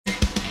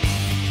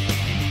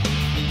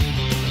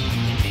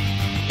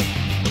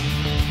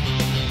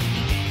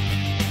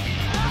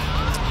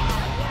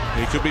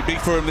could be big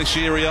for him this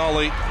year,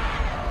 Rioli.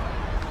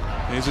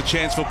 Here's a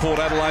chance for Port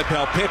Adelaide.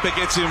 Pepper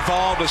gets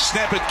involved. A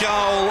snap at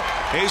goal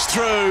is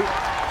through.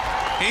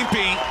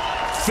 Impey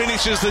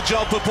finishes the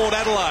job for Port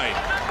Adelaide.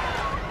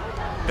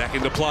 Back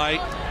into play.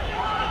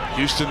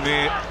 Houston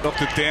there,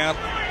 knocked it down.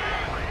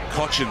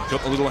 Cochin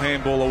got the little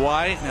handball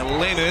away. Now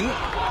Lennon,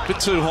 a bit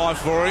too high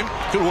for him.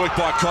 Good work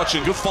by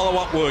Cochin. Good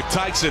follow-up work.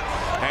 Takes it.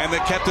 And the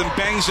captain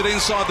bangs it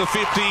inside the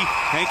 50.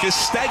 And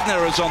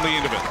Castagna is on the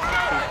end of it.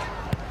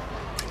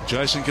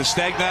 Jason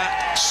Castagna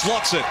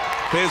slots it.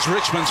 There's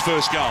Richmond's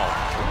first goal.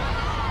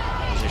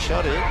 There's a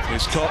shot here.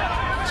 There's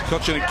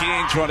Cochin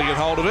again trying to get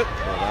hold of it.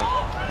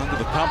 Under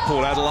the pump,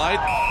 Port Adelaide.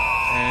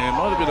 And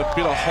might have been a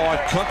bit of high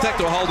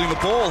contact or holding the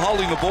ball.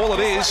 Holding the ball it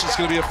is. It's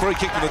going to be a free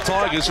kick for the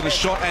Tigers and a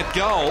shot at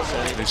goal.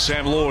 There's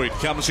Sam Lloyd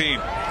comes in.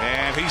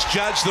 And he's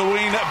judged the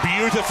win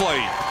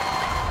beautifully.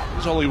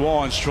 There's Ollie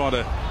Wines trying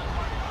to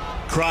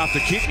craft a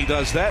kick. He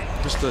does that.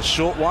 Just a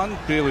short one.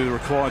 Barely the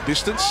required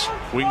distance.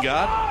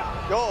 Wingard.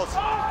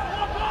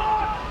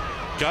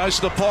 Goes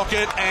to the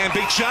pocket, and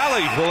Big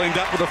Charlie will end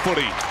up with a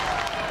footy.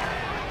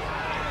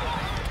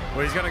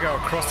 Well, he's going to go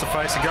across the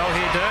face of goal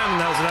here, Dan, and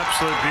that was an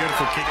absolute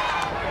beautiful kick.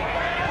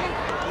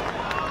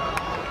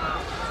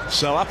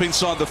 So up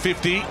inside the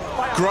 50,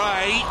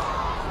 Gray,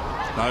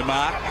 no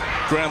mark,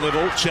 ground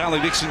level.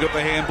 Charlie Dixon got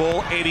the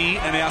handball, Eddie,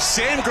 and now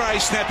Sam Gray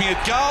snapping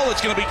at goal.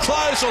 It's going to be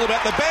close, all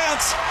about the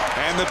bounce,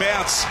 and the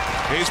bounce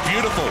is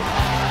beautiful.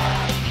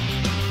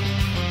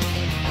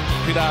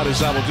 Pittard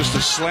is able just to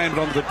slam it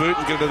onto the boot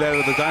and get it out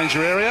of the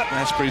danger area.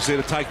 Asprey's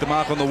there to take the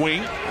mark on the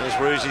wing. There's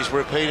Roosy's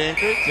repeat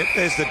entry. Yep,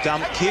 there's the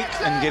dump kick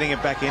and getting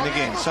it back in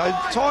again. So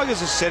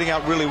Tigers are setting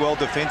up really well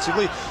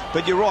defensively.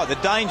 But you're right, the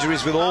danger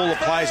is with all the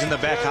players in the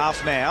back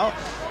half now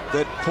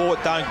that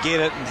Port don't get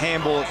it and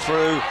handball it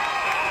through.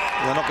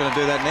 They're not going to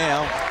do that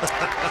now.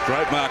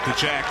 Great mark to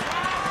Jack.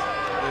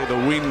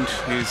 The wind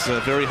is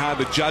very hard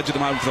to judge at the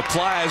moment for the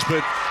players,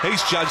 but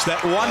he's judged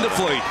that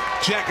wonderfully.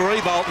 Jack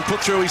Rebolt and put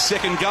through his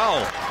second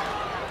goal.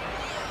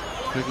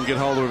 Who can get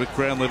hold of it at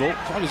ground level?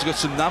 Tigers got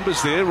some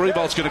numbers there.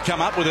 Rebolt's going to come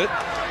up with it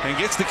and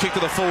gets the kick to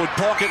the forward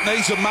pocket.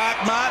 Needs a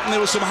mark. Martin, there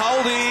was some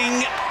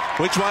holding.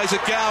 Which way is it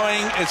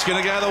going? It's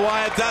going to go the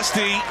way of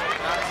Dusty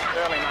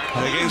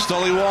against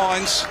Ollie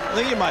Wines. I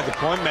think you made the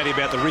point, Matty,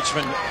 about the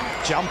Richmond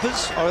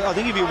jumpers. I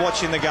think if you're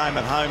watching the game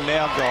at home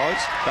now, guys,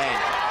 bang.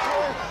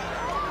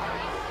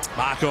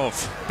 Markov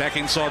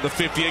back inside the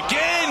 50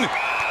 again.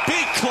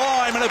 Big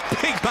climb and a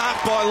big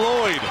mark by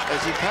Lloyd. As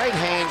he paid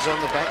hands on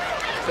the back.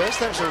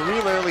 First, that was a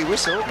real early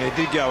whistle. Yeah, it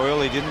did go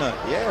early, didn't it?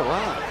 Yeah,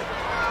 wow.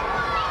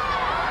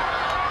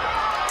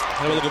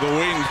 Have a look at the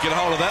wind. Get a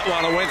hold of that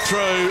one. It went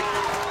through.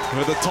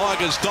 Where the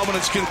Tigers'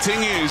 dominance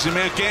continues in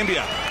Mount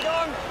Gambier.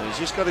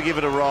 He's just got to give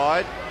it a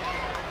ride.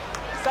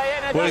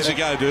 Where does he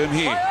go, Doom?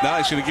 Here.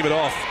 No, he's going to give it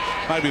off.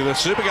 Maybe the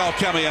super goal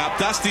coming up.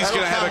 Dusty's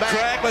going to have a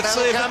crack. Let's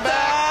see if it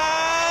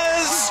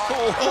does.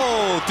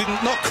 Oh,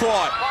 not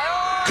quite.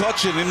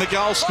 Cochin in the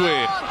goal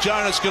square.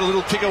 Jonas got a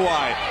little kick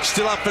away.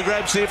 Still up for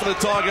grabs here for the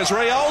Tigers.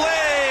 Rioli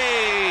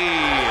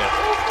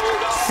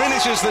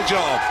finishes the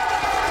job.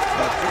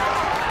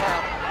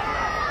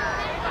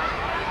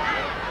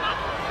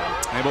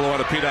 Able away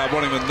to Pittard,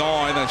 wanting the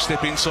 9. They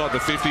step inside the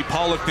 50.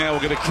 Pollock now will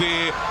get a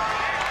clear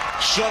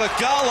shot at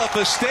goal off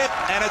the step,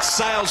 and it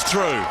sails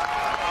through.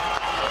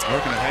 I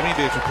reckon a hammy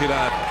there for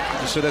Pittard.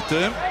 Did you see that,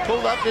 Doom?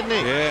 Pulled up, didn't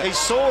he? Yeah. He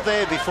saw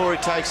there before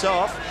he takes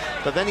off,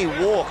 but then he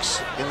walks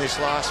in this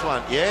last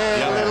one.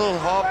 Yeah, little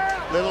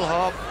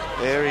hop.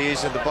 There he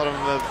is at the bottom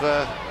of...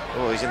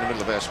 oh, he's in the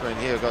middle of our screen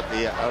here. We've got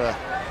the other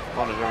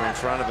monitor in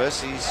front of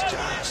us. He's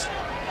just...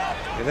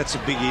 Yeah, that's a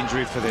big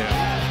injury for them.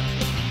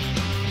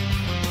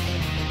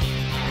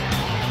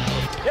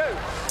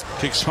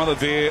 Kick smothered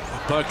there.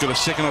 Both got a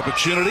second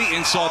opportunity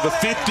inside the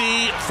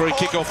 50. Free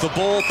kick off the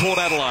ball. Port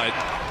Adelaide.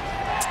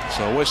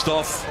 So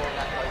Westhoff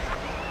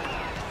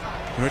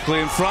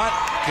directly in front.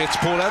 Gets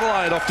Port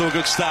Adelaide off to a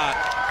good start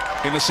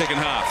in the second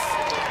half.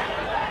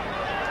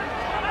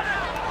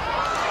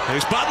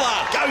 Here's Butler.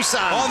 Go,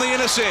 son. On the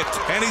intercept.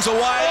 And he's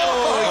away.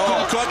 Oh, he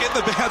couldn't quite get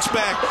the bounce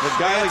back.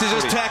 They had to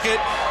just tack it.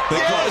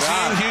 They're closing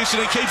in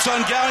Houston. He keeps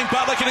on going.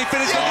 Butler, can he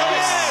finish it?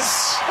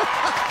 Yes!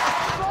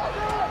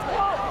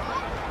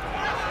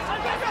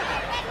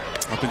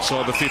 Up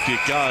inside the 50 it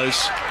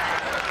goes.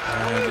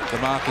 And the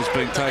mark has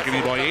been taken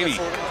in by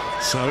Eddie.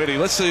 So Eddie,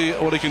 let's see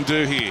what he can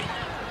do here.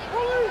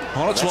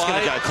 On its way.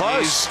 Going to go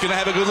close. He's going to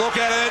have a good look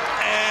at it.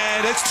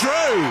 And it's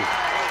through.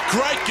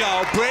 Great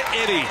goal, Brett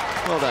Eddie.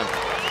 Well done.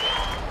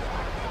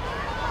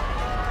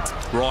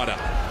 Ryder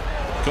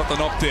got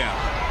the knockdown.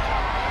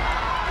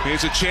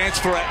 Here's a chance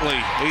for Atley.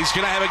 He's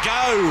going to have a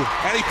go.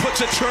 And he puts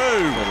it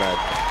through.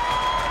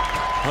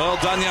 Well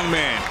done, young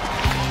man.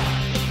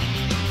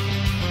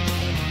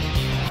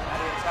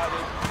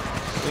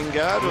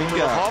 Wingard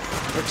with a hop,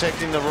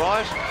 protecting the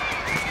right.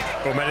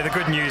 Well, Matty, the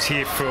good news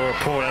here for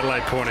Port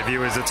Adelaide point of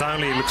view is it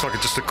looks like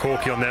it's just a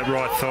corky on that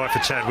right thigh for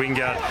Chad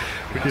Wingard,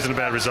 which isn't a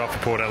bad result for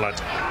Port Adelaide.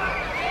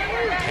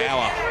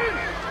 Power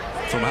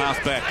from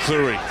half-back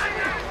Cleary.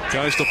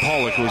 Goes to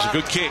Pollock. It was a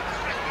good kick.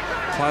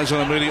 Plays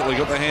on immediately,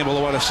 got the handball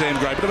away to Sam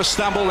Gray. Bit of a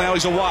stumble, now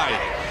he's away.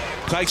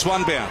 Takes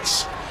one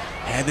bounce.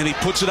 And then he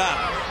puts it up.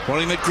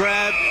 Wanting the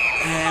grab.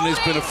 And there's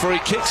been a free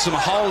kick. Some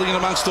holding in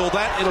amongst all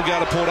that. It'll go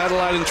to Port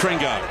Adelaide and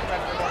Tringo.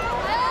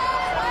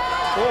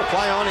 Oh,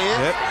 play on here.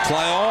 Yep,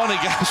 play on. He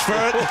goes for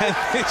it and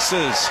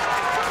misses.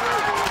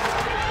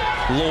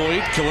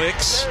 Lloyd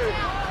collects.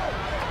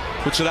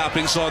 Puts it up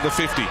inside the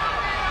 50.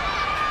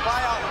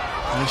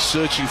 He's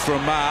searching for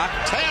a mark.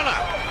 Towner.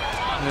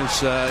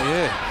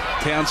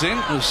 Townsend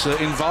was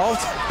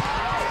involved.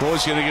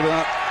 Boy's going to give it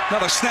up.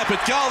 Another snap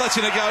at goal. That's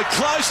going to go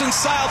close and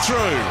sail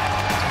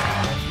through.